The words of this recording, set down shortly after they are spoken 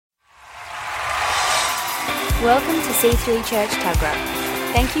Welcome to C3 Church Tuggerah.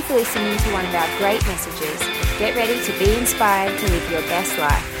 Thank you for listening to one of our great messages. Get ready to be inspired to live your best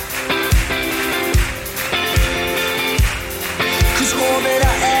life. 'Cause all that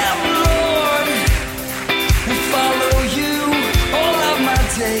I am, Lord, will follow you all of my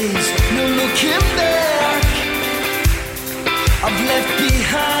days. No looking back. I've left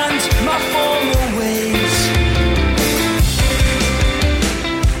behind my former ways.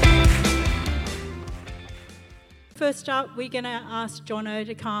 First up, we're going to ask Jono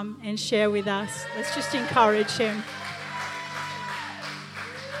to come and share with us. Let's just encourage him.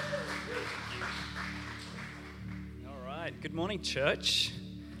 All right. Good morning, church.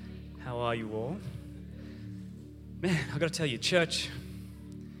 How are you all? Man, I've got to tell you, church,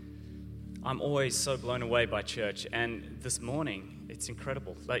 I'm always so blown away by church. And this morning, it's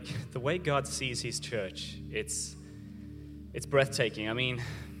incredible. Like, the way God sees his church, it's breathtaking. I mean,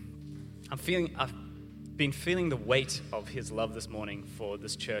 I've been feeling the weight of his love this morning for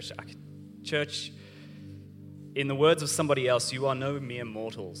this church. Church, in the words of somebody else, you are no mere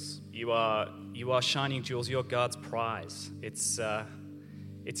mortals. You are shining jewels. You're God's prize. It's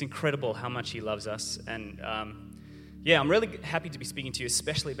incredible how much he loves us. And I'm really happy to be speaking to you,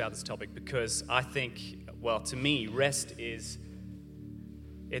 especially about this topic, because I think, well, to me, rest is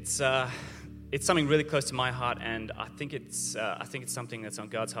it's something really close to my heart, and I think it's something that's on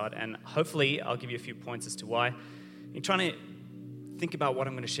God's heart. And hopefully, I'll give you a few points as to why. In trying to think about what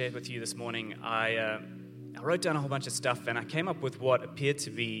I'm going to share with you this morning, I wrote down a whole bunch of stuff, and I came up with what appeared to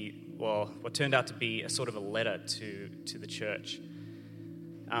be, what turned out to be a sort of a letter to the church.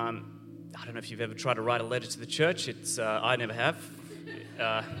 I don't know if you've ever tried to write a letter to the church. I never have.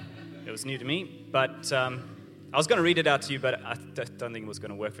 It was new to me, but I was going to read it out to you, but I don't think it was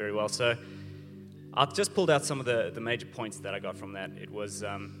going to work very well. So I've just pulled out some of the major points that I got from that. It was,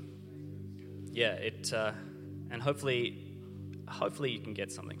 and hopefully you can get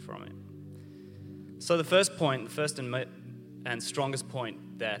something from it. So the first and strongest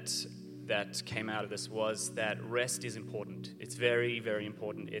point that came out of this was that rest is important. It's very, very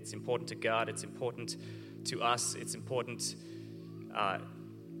important. It's important to God. It's important to us. It's important.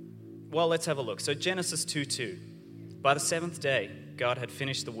 Let's have a look. So Genesis 2:2. By the seventh day, God had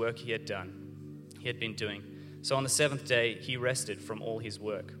finished the work he had been doing. So on the seventh day, he rested from all his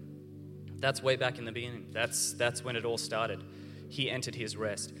work. That's way back in the beginning. That's when it all started. He entered his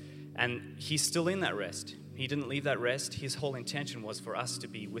rest. And he's still in that rest. He didn't leave that rest. His whole intention was for us to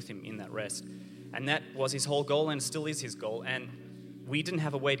be with him in that rest. And that was his whole goal and still is his goal. And we didn't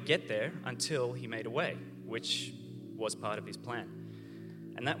have a way to get there until he made a way, which was part of his plan.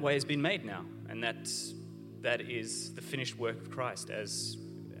 And that way has been made now. And that is the finished work of Christ, as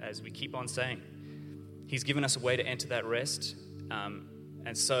we keep on saying. He's given us a way to enter that rest,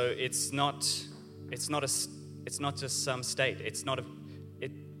 and so it's not just some state. It's not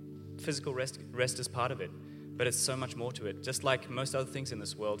physical rest is part of it, but it's so much more to it. Just like most other things in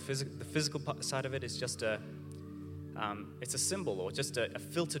this world, the physical side of it is just it's a symbol or just a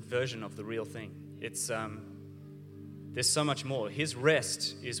filtered version of the real thing. There's so much more. His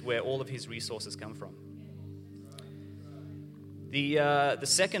rest is where all of his resources come from. The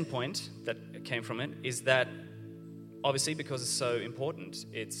second point that came from it is that, obviously, because it's so important,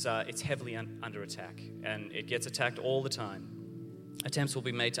 it's heavily under attack, and it gets attacked all the time. Attempts will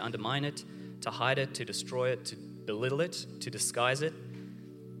be made to undermine it, to hide it, to destroy it, to belittle it, to disguise it,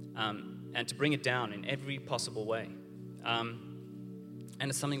 and to bring it down in every possible way. And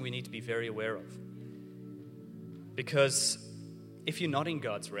it's something we need to be very aware of. Because if you're not in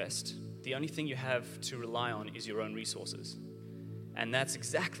God's rest, the only thing you have to rely on is your own resources. And that's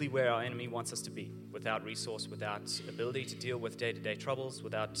exactly where our enemy wants us to be, without resource, without ability to deal with day-to-day troubles,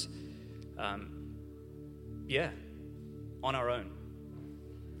 without, on our own.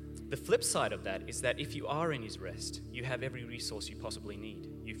 The flip side of that is that if you are in his rest, you have every resource you possibly need.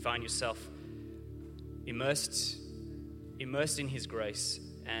 You find yourself immersed in his grace,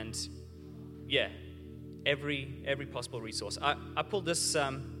 and every possible resource. I pulled this.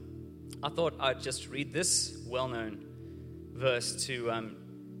 I thought I'd just read this well-known verse to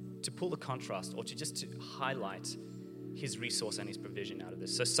pull the contrast, or to highlight his resource and his provision out of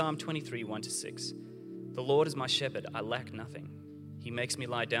this. So Psalm 23, 1-6. The Lord is my shepherd, I lack nothing. He makes me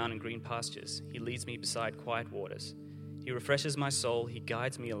lie down in green pastures. He leads me beside quiet waters. He refreshes my soul. He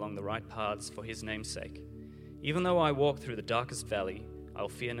guides me along the right paths for his name's sake. Even though I walk through the darkest valley, I will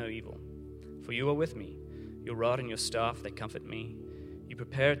fear no evil. For you are with me. Your rod and your staff, they comfort me. You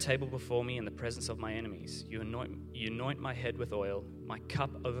prepare a table before me in the presence of my enemies. You anoint my head with oil. My cup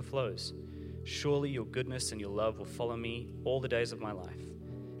overflows. Surely your goodness and your love will follow me all the days of my life,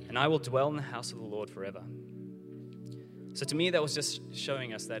 and I will dwell in the house of the Lord forever. So to me, that was just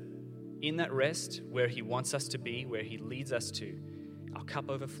showing us that in that rest, where he wants us to be, where he leads us to, our cup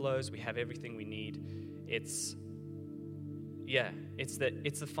overflows, we have everything we need. It's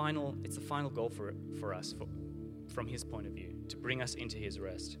the final goal for us from his point of view, to bring us into his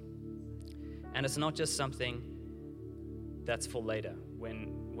rest. And it's not just something that's for later.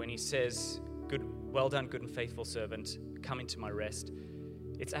 When he says, well done, good and faithful servant, come into my rest,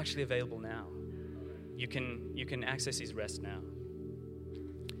 it's actually available now. You can access his rest now.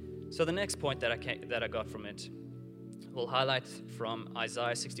 So the next point that I got from it, we'll highlight from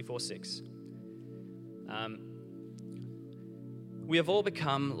Isaiah 64:6. We have all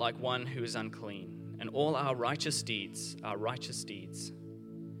become like one who is unclean, and all our righteous deeds are like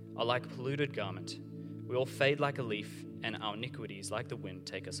a polluted garment. We all fade like a leaf, and our iniquities, like the wind,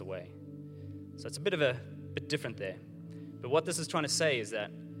 take us away. So it's a bit different there. But what this is trying to say is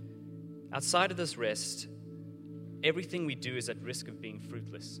that outside of this rest, everything we do is at risk of being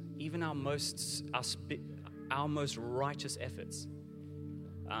fruitless. Even our most righteous efforts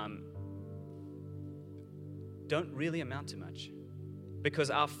don't really amount to much,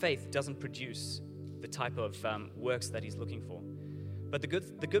 because our faith doesn't produce the type of works that he's looking for. But the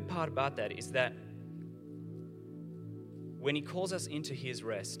good part about that is that when he calls us into his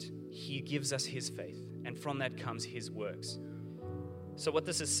rest, he gives us his faith, and from that comes his works. So what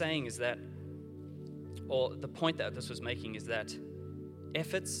this is saying is that, or the point that this was making, is that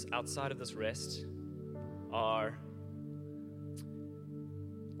efforts outside of this rest are,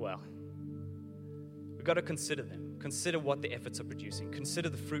 well, we've got to consider them. Consider what the efforts are producing. Consider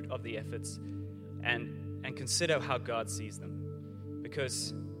the fruit of the efforts, and consider how God sees them.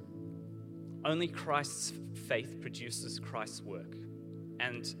 Because only Christ's faith produces Christ's work.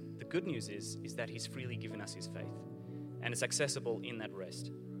 And the good news is that he's freely given us his faith, and it's accessible in that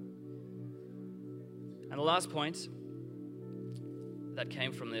rest. And the last point that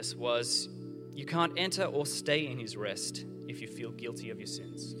came from this was, you can't enter or stay in his rest if you feel guilty of your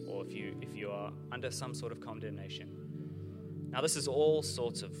sins, or if you are under some sort of condemnation. Now, this is all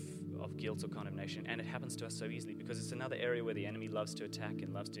sorts of guilt or condemnation, and it happens to us so easily because it's another area where the enemy loves to attack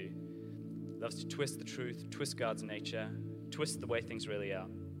and loves to twist the truth, twist God's nature, twist the way things really are.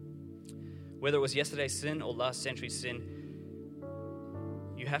 Whether it was yesterday's sin or last century's sin,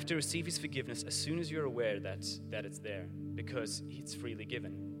 you have to receive his forgiveness as soon as you're aware that it's there, because it's freely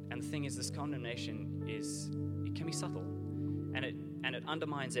given. And the thing is, this condemnation it can be subtle, and it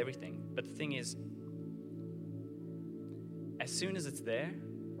undermines everything. But the thing is, as soon as it's there,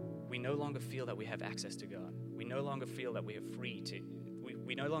 we no longer feel that we have access to God. We no longer feel that we are free to.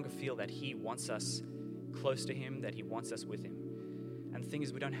 We no longer feel that he wants us close to him, that he wants us with him. And the thing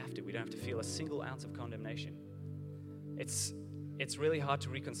is, we don't have to. We don't have to feel a single ounce of condemnation. It's really hard to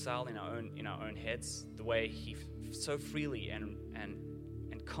reconcile in our own heads the way he so freely and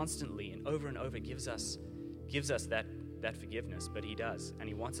constantly and over gives us that forgiveness. But he does, and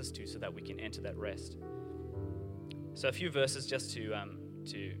he wants us to, so that we can enter that rest. So a few verses just to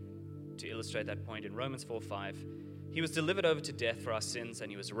illustrate that point. In Romans 4:5, he was delivered over to death for our sins, and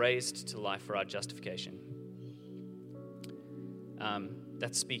he was raised to life for our justification.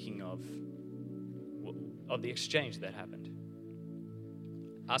 That's speaking of the exchange that happened.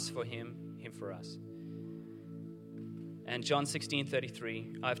 Us for him, him for us. And John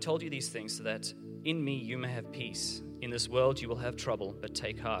 16:33, I have told you these things so that in me you may have peace. In this world you will have trouble, but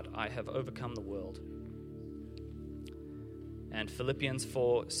take heart, I have overcome the world. And Philippians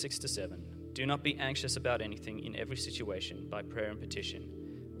 4:6-7, do not be anxious about anything. In every situation, by prayer and petition,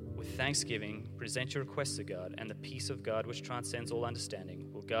 with thanksgiving, present your requests to God, and the peace of God, which transcends all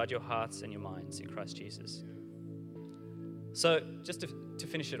understanding, will guard your hearts and your minds in Christ Jesus. So, just to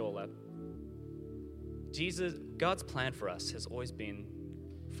finish it all up, God's plan for us has always been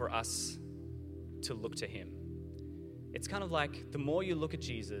for us to look to him. It's kind of like the more you look at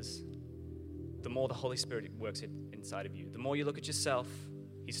Jesus, the more the Holy Spirit works inside of you. The more you look at yourself,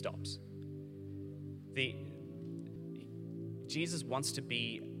 he stops. Jesus wants to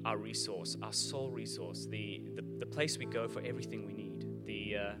be our resource, our sole resource, the place we go for everything we need.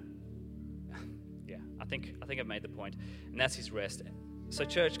 I think I've made the point, and that's his rest. So,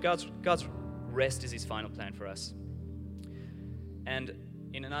 church, God's rest is his final plan for us. And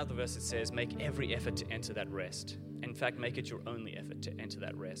in another verse it says, make every effort to enter that rest. In fact, make it your only effort to enter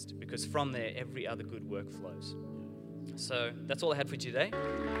that rest, because from there, every other good work flows. So that's all I had for you today.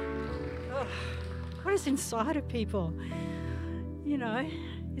 Oh, what is inside of people? You know,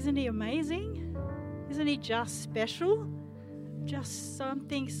 isn't he amazing? Isn't he just special? Just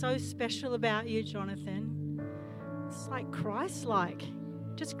something so special about you, Jonathan. It's like Christ-like.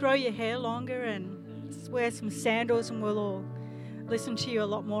 Just grow your hair longer and let's wear some sandals and we'll all listen to you a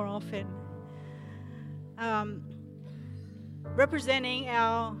lot more often. Representing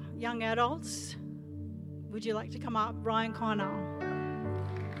our young adults, would you like to come up, Ryan Connor?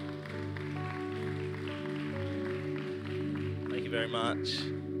 Thank you very much.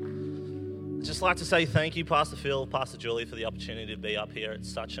 I'd just like to say thank you, Pastor Phil, Pastor Julie, for the opportunity to be up here.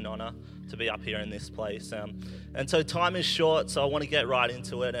 It's such an honour to be up here in this place. And so time is short, so I want to get right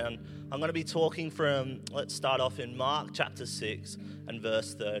into it. And I'm going to be talking from, let's start off in Mark chapter 6 and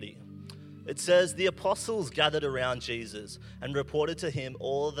verse 30. It says, "The apostles gathered around Jesus and reported to him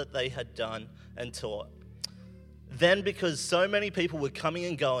all that they had done and taught. Then, because so many people were coming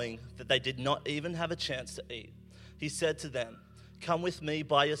and going that they did not even have a chance to eat, he said to them, 'Come with me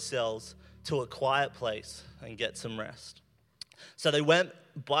by yourselves to a quiet place and get some rest.' So they went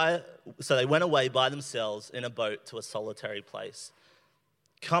away by themselves in a boat to a solitary place.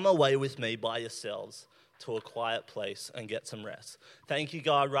 Come away with me by yourselves to a quiet place and get some rest." Thank you,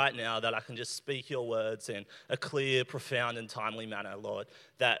 God, right now that I can just speak your words in a clear, profound, and timely manner, Lord,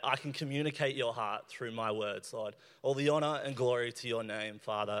 that I can communicate your heart through my words, Lord. All the honor and glory to your name,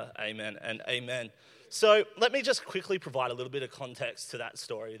 Father. Amen and amen. So let me just quickly provide a little bit of context to that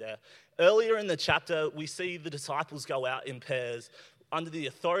story there. Earlier in the chapter, we see the disciples go out in pairs under the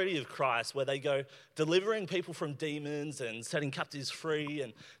authority of Christ, where they go delivering people from demons and setting captives free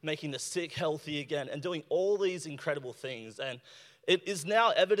and making the sick healthy again and doing all these incredible things. And it is now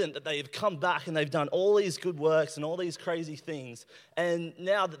evident that they've come back and they've done all these good works and all these crazy things. And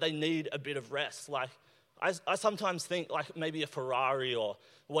now that they need a bit of rest, like I sometimes think like maybe a Ferrari or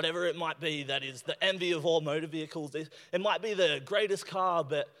whatever it might be that is the envy of all motor vehicles. It might be the greatest car,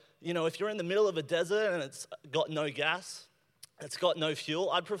 but you know, if you're in the middle of a desert and it's got no gas, it's got no fuel,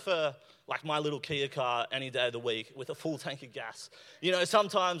 I'd prefer like my little Kia car any day of the week with a full tank of gas. You know,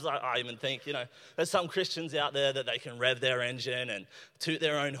 sometimes I even think, you know, there's some Christians out there that they can rev their engine and toot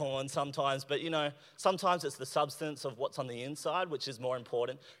their own horn sometimes, but you know, sometimes it's the substance of what's on the inside which is more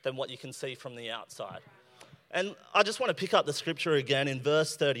important than what you can see from the outside. And I just want to pick up the scripture again in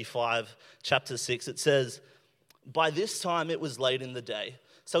verse 35, chapter 6. It says, "By this time it was late in the day,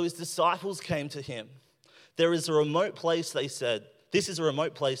 so his disciples came to him. There is a remote place, they said. This is a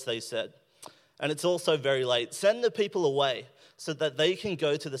remote place, they said, and it's also very late. Send the people away so that they can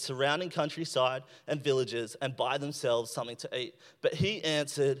go to the surrounding countryside and villages and buy themselves something to eat." But he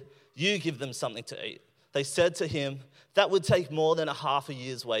answered, "You give them something to eat." They said to him, "That would take more than a half a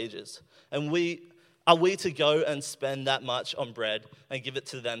year's wages. And are we to go and spend that much on bread and give it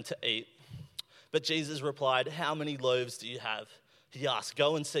to them to eat?" But Jesus replied, "How many loaves do you have?" He asked,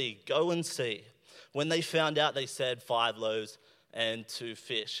 "Go and see, go and see." When they found out, they said 5 loaves and 2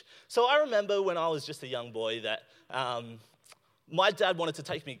 fish. So I remember when I was just a young boy that my dad wanted to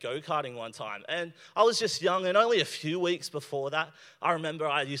take me go-karting one time. And I was just young, and only a few weeks before that, I remember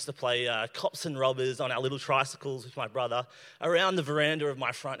I used to play cops and robbers on our little tricycles with my brother around the veranda of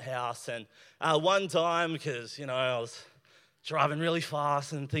my front house. And one time, because, you know, I was driving really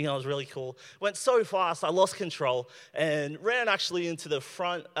fast and thinking I was really cool, went so fast I lost control and ran actually into the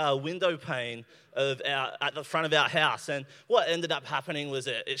front window pane at the front of our house. And what ended up happening was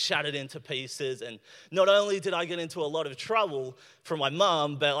it shattered into pieces. And not only did I get into a lot of trouble from my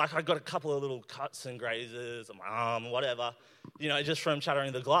mum, but like I got a couple of little cuts and grazes on my arm, whatever, you know, just from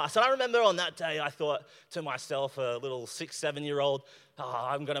shattering the glass. And I remember on that day I thought to myself, a little 6-7-year-old,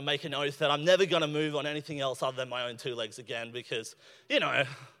 I'm going to make an oath that I'm never going to move on anything else other than my own 2 legs again, because, you know,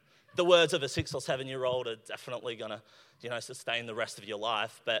 the words of a 6 or 7-year-old are definitely going to, you know, sustain the rest of your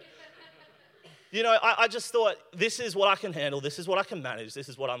life. But, you know, I just thought, this is what I can handle, this is what I can manage, this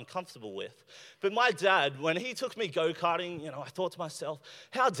is what I'm comfortable with. But my dad, when he took me go-karting, you know, I thought to myself,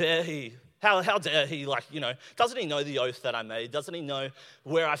 how dare he? How dare he, like, you know, doesn't he know the oath that I made? Doesn't he know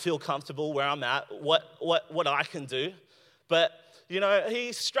where I feel comfortable, where I'm at, what I can do? But, you know,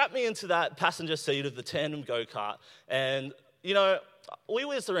 he strapped me into that passenger seat of the tandem go-kart. And, you know, we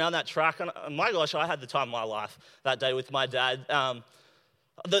whizzed around that track. And my gosh, I had the time of my life that day with my dad.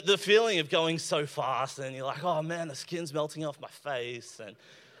 The feeling of going so fast and you're like, oh, man, the skin's melting off my face. And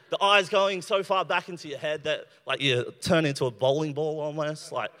the eyes going so far back into your head that, like, you turn into a bowling ball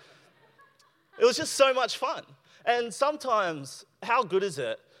almost. Like, it was just so much fun. And sometimes, how good is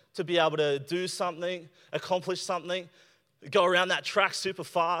it to be able to do something, accomplish something, go around that track super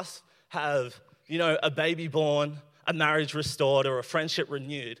fast, have, you know, a baby born, a marriage restored, or a friendship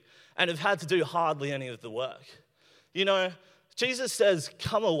renewed, and have had to do hardly any of the work. You know, Jesus says,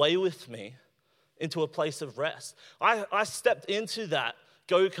 come away with me into a place of rest. I stepped into that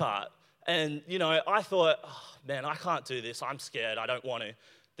go-kart, and, you know, I thought, oh, man, I can't do this. I'm scared. I don't want to.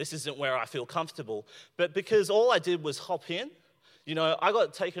 This isn't where I feel comfortable. But because all I did was hop in, I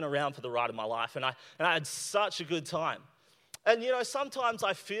got taken around for the ride of my life, and I had such a good time. And, sometimes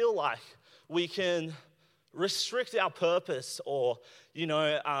I feel like we can restrict our purpose or,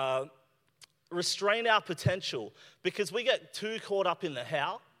 restrain our potential because we get too caught up in the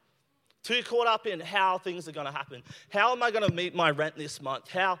how. Too caught up in how things are going to happen. How am I going to meet my rent this month?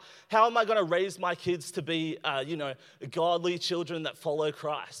 How am I going to raise my kids to be, godly children that follow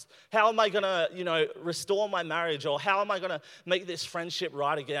Christ? How am I going to, restore my marriage? Or how am I going to make this friendship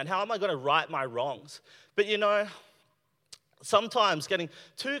right again? How am I going to right my wrongs? But, sometimes getting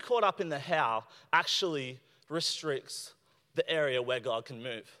too caught up in the how actually restricts the area where God can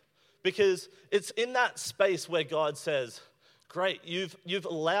move. Because it's in that space where God says, great, you've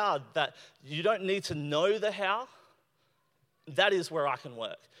allowed that you don't need to know the how. That is where I can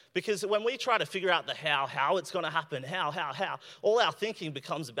work. Because when we try to figure out the how it's going to happen, how, all our thinking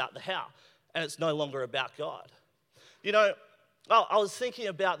becomes about the how, and it's no longer about God. I was thinking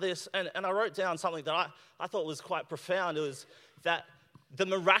about this, and I wrote down something that I thought was quite profound. It was that the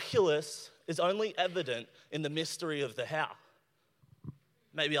miraculous is only evident in the mystery of the how.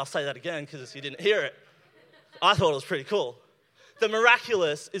 Maybe I'll say that again because you didn't hear it. I thought it was pretty cool. The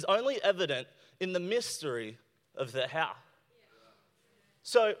miraculous is only evident in the mystery of the how.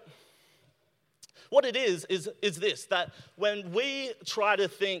 So, what it is this, that when we try to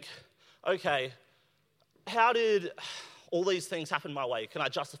think, okay, how did all these things happen my way? Can I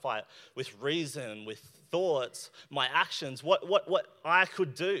justify it with reason, with thoughts, my actions, what I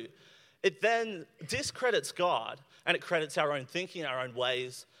could do? It then discredits God, and it credits our own thinking, our own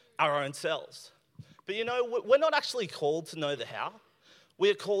ways, our own selves. But we're not actually called to know the how. We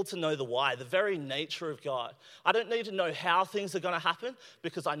are called to know the why, the very nature of God. I don't need to know how things are going to happen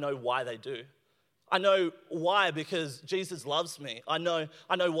because I know why they do. I know why because Jesus loves me. I know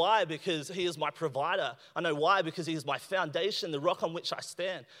why because he is my provider. I know why because he is my foundation, the rock on which I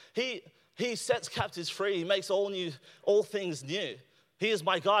stand. He sets captives free. He makes all things new. He is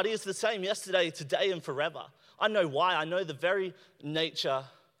my God. He is the same yesterday, today, and forever. I know why. I know the very nature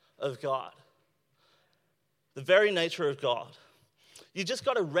of God. The very nature of God. You just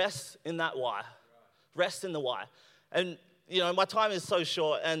got to rest in that why. Rest in the why. And, my time is so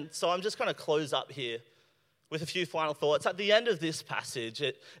short, and so I'm just going to close up here with a few final thoughts. At the end of this passage,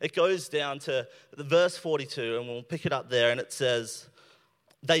 it goes down to the verse 42, and we'll pick it up there, and it says,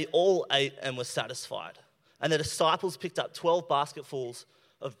 they all ate and were satisfied. And the disciples picked up 12 basketfuls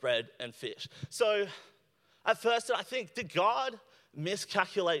of bread and fish. So, at first, I think, did God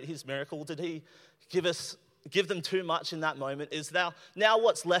miscalculate his miracle? Did he give them too much in that moment? Is now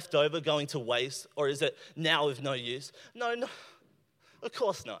what's left over going to waste, or is it now of no use? No, of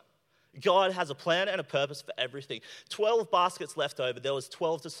course not. God has a plan and a purpose for everything. 12 baskets left over. There was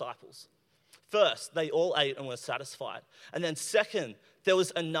 12 disciples. First, they all ate and were satisfied. And then second, there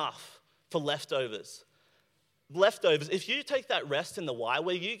was enough for leftovers. Leftovers, if you take that rest in the why,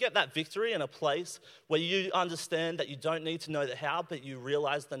 where you get that victory in a place where you understand that you don't need to know the how, but you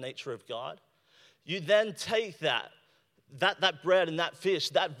realize the nature of God, you then take that bread and that fish,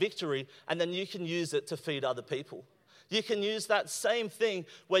 that victory, and then you can use it to feed other people. You can use that same thing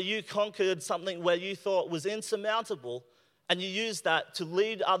where you conquered something where you thought was insurmountable, and you use that to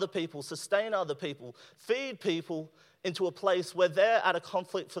lead other people, sustain other people, feed people into a place where they're at a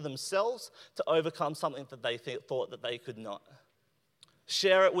conflict for themselves to overcome something that they thought that they could not.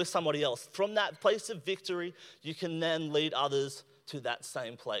 Share it with somebody else. From that place of victory, you can then lead others to that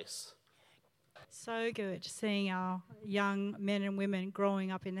same place. So good seeing our young men and women growing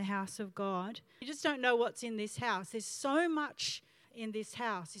up in the house of God. You just don't know what's in this house. There's so much in this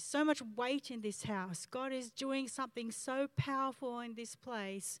house. There's so much weight in this house. God is doing something so powerful in this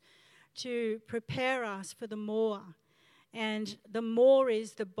place to prepare us for the more. And the more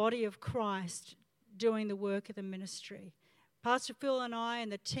is the body of Christ doing the work of the ministry. Pastor Phil and I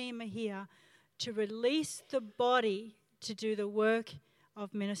and the team are here to release the body to do the work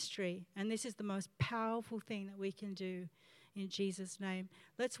of ministry. And this is the most powerful thing that we can do in Jesus' name.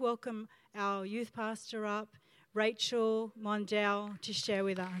 Let's welcome our youth pastor up, Rachel Mondel, to share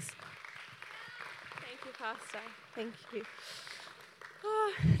with us. Thank you, Pastor. Thank you.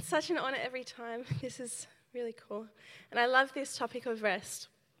 Oh, it's such an honor every time. This is really cool. And I love this topic of rest.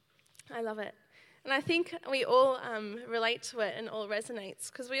 I love it. And I think we all relate to it and all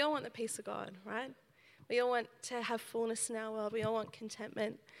resonates because we all want the peace of God, right? We all want to have fullness in our world. We all want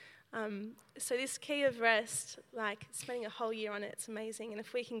contentment. So this key of rest, like spending a whole year on it, it's amazing. And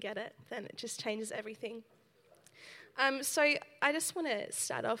if we can get it, then it just changes everything. So I just want to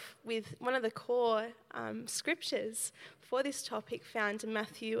start off with one of the core scriptures for this topic found in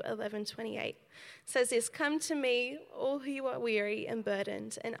Matthew 11:28. It says this, "Come to me, all who are weary and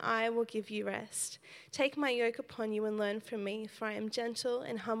burdened, and I will give you rest. Take my yoke upon you and learn from me, for I am gentle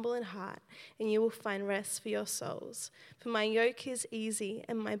and humble in heart, and you will find rest for your souls. For my yoke is easy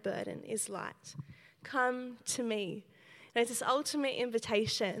and my burden is light." Come to me. And it's this ultimate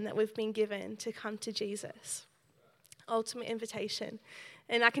invitation that we've been given to come to Jesus. Ultimate invitation.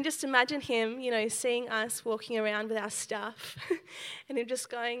 And I can just imagine him, seeing us walking around with our stuff and him just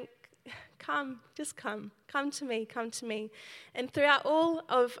going, come to me, come to me. And throughout all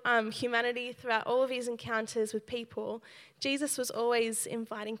of humanity, throughout all of his encounters with people, Jesus was always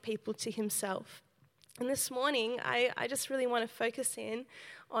inviting people to himself. And this morning, I just really want to focus in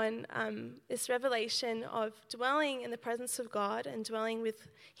on this revelation of dwelling in the presence of God and dwelling with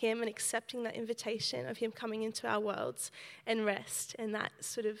him and accepting that invitation of him coming into our worlds and rest, and that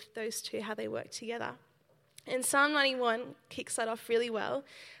sort of those two, how they work together. And Psalm 91 kicks that off really well,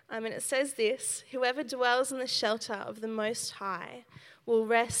 and it says this, "Whoever dwells in the shelter of the Most High will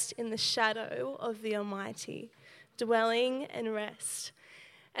rest in the shadow of the Almighty." Dwelling and rest.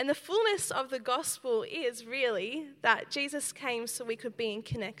 And the fullness of the gospel is really that Jesus came so we could be in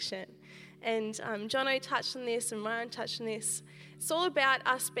connection. And Jono touched on this and Ryan touched on this. It's all about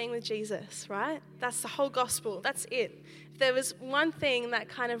us being with Jesus, right? That's the whole gospel. That's it. If there was one thing that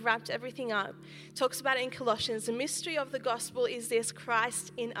kind of wrapped everything up, it talks about it in Colossians. The mystery of the gospel is this: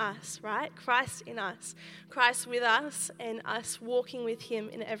 Christ in us, right? Christ in us. Christ with us and us walking with him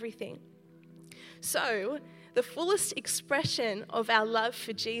in everything. So, the fullest expression of our love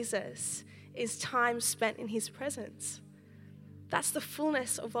for Jesus is time spent in his presence. That's the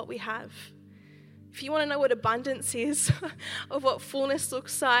fullness of what we have. If you want to know what abundance is, of what fullness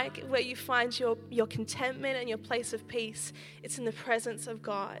looks like, where you find your contentment and your place of peace, it's in the presence of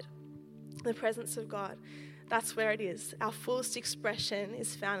God. The presence of God. That's where it is. Our fullest expression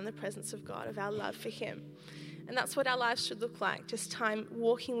is found in the presence of God, of our love for him. And that's what our lives should look like, just time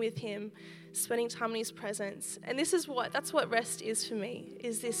walking with him, spending time in his presence. And that's what rest is for me,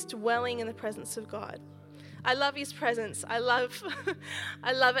 is this dwelling in the presence of God. I love his presence. I love it.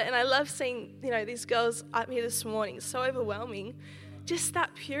 And I love seeing, these girls up here this morning. It's so overwhelming. Just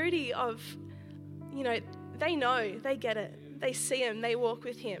that purity of, they know, they get it. They see him, they walk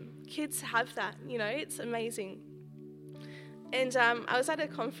with him. Kids have that, it's amazing. And I was at a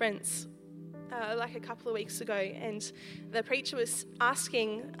conference like a couple of weeks ago, and the preacher was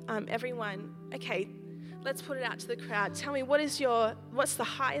asking everyone, okay, let's put it out to the crowd. Tell me, what's the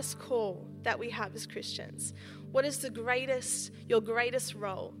highest call that we have as Christians? What is your greatest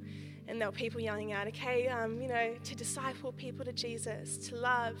role? And there were people yelling out, okay, to disciple people to Jesus, to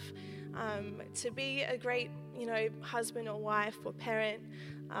love, to be a great, husband or wife or parent,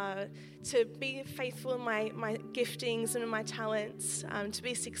 to be faithful in my giftings and in my talents, to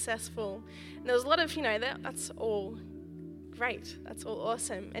be successful. And there was a lot of, that's all great. That's all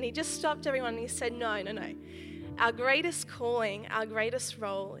awesome. And he just stopped everyone and he said, no. Our greatest calling, our greatest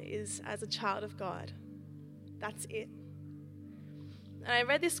role is as a child of God. That's it. And I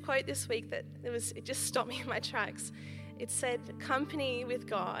read this quote this week that it just stopped me in my tracks. It said, company with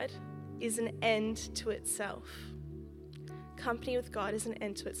God is an end to itself. Company with God is an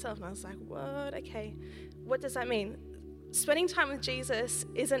end to itself. And I was like, what? Okay. What does that mean? Spending time with Jesus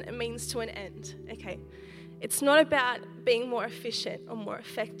isn't a means to an end. Okay. It's not about being more efficient or more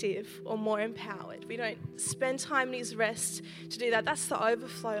effective or more empowered. We don't spend time in his rest to do that. That's the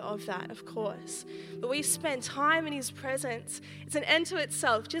overflow of that, of course. But we spend time in his presence. It's an end to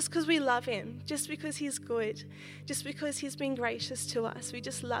itself just because we love him, just because he's good, just because he's been gracious to us. We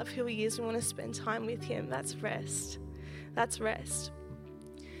just love who he is. We want to spend time with him. That's rest. That's rest.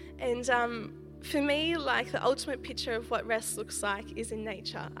 And for me, like the ultimate picture of what rest looks like is in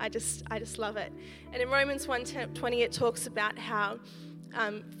nature. I just love it. And in Romans 1:20, it talks about how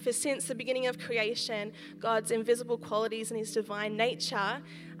for since the beginning of creation, God's invisible qualities and his divine nature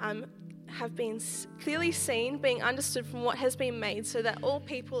have been clearly seen, being understood from what has been made, so that all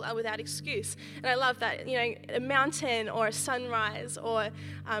people are without excuse. And I love that, a mountain or a sunrise or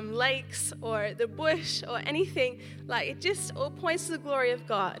lakes or the bush or anything, like it just all points to the glory of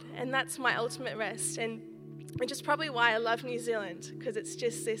God. And that's my ultimate rest. And which is probably why I love New Zealand, because it's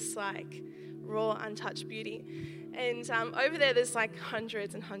just this like raw, untouched beauty. And over there's like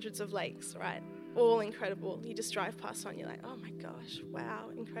hundreds and hundreds of lakes, right? All incredible. You just drive past one, you're like, oh my gosh, wow,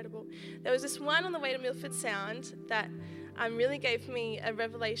 incredible. There was this one on the way to Milford Sound that really gave me a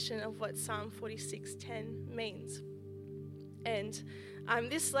revelation of what Psalm 46:10 means. And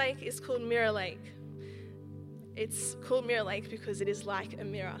this lake is called Mirror Lake. It's called Mirror Lake because it is like a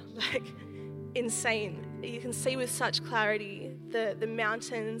mirror, like insane. You can see with such clarity the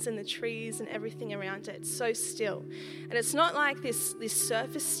mountains and the trees and everything around it. It's so still. And it's not like this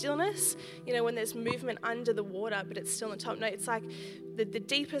surface stillness, when there's movement under the water, but it's still on top. No, it's like the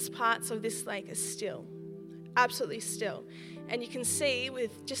deepest parts of this lake are still, absolutely still. And you can see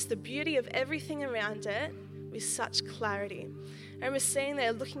with just the beauty of everything around it with such clarity. I remember sitting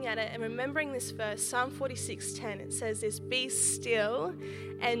there looking at it and remembering this verse, Psalm 46:10. It says this, "Be still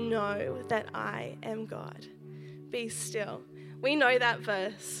and know that I am God." Be still. We know that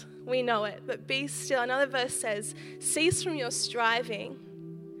verse. We know it. But be still. Another verse says, "Cease from your striving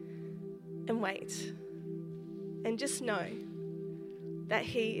and wait. And just know that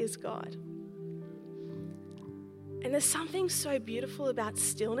He is God." And there's something so beautiful about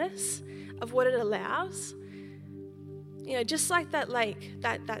stillness, of what it allows. Just like that lake,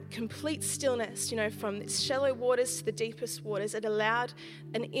 that complete stillness, from its shallow waters to the deepest waters, it allowed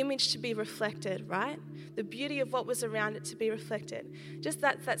an image to be reflected, right? The beauty of what was around it to be reflected. Just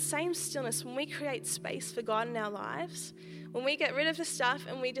that same stillness, when we create space for God in our lives, when we get rid of the stuff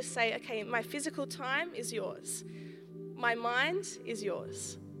and we just say, okay, my physical time is yours. My mind is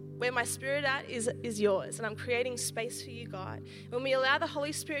yours. Where my spirit at is yours. And I'm creating space for you, God. When we allow the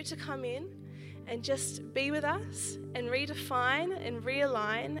Holy Spirit to come in and just be with us and redefine and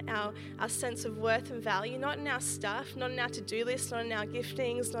realign our sense of worth and value, not in our stuff, not in our to-do list, not in our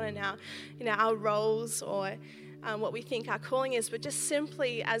giftings, not in our roles or what we think our calling is, but just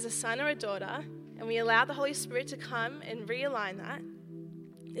simply as a son or a daughter, and we allow the Holy Spirit to come and realign that,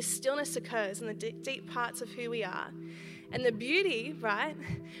 this stillness occurs in the deep parts of who we are. And the beauty, right,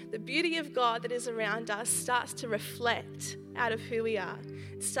 the beauty of God that is around us starts to reflect out of who we are.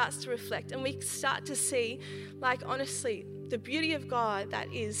 It starts to reflect, and we start to see, honestly, the beauty of God that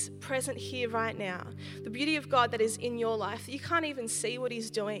is present here right now, the beauty of God that is in your life, that you can't even see what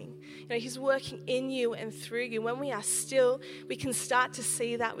He's doing. He's working in you and through you. When we are still, we can start to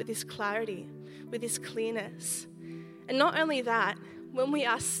see that with this clarity, with this clearness. And not only that, when we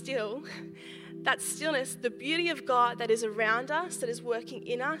are still, that stillness, the beauty of God that is around us, that is working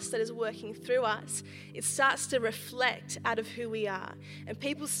in us, that is working through us, it starts to reflect out of who we are. And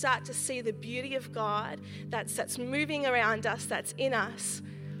people start to see the beauty of God that's moving around us, that's in us.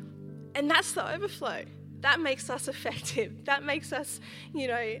 And that's the overflow. That makes us effective. That makes us,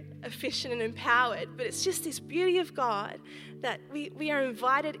 efficient and empowered. But it's just this beauty of God that we are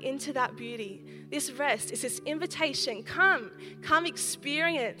invited into that beauty. This rest is this invitation. Come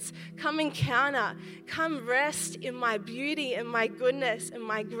experience, come encounter, come rest in my beauty and my goodness and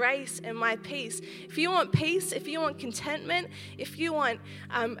my grace and my peace. If you want peace, if you want contentment, if you want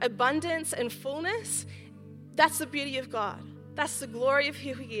abundance and fullness, that's the beauty of God. That's the glory of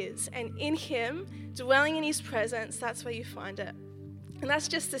who He is. And in Him, dwelling in His presence, that's where you find it. And that's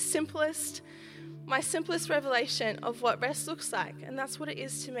just my simplest revelation of what rest looks like. And that's what it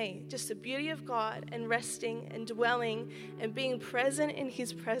is to me. Just the beauty of God and resting and dwelling and being present in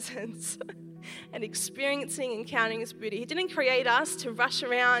His presence and experiencing and encountering His beauty. He didn't create us to rush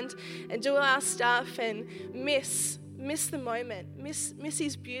around and do all our stuff and miss the moment, miss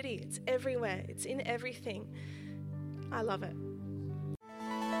His beauty. It's everywhere. It's in everything. I love it.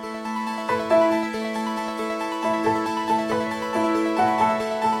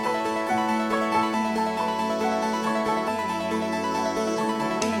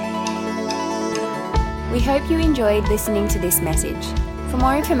 We hope you enjoyed listening to this message. For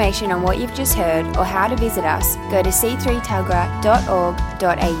more information on what you've just heard or how to visit us, go to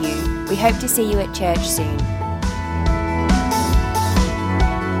c3tuggerah.org.au. We hope to see you at church soon.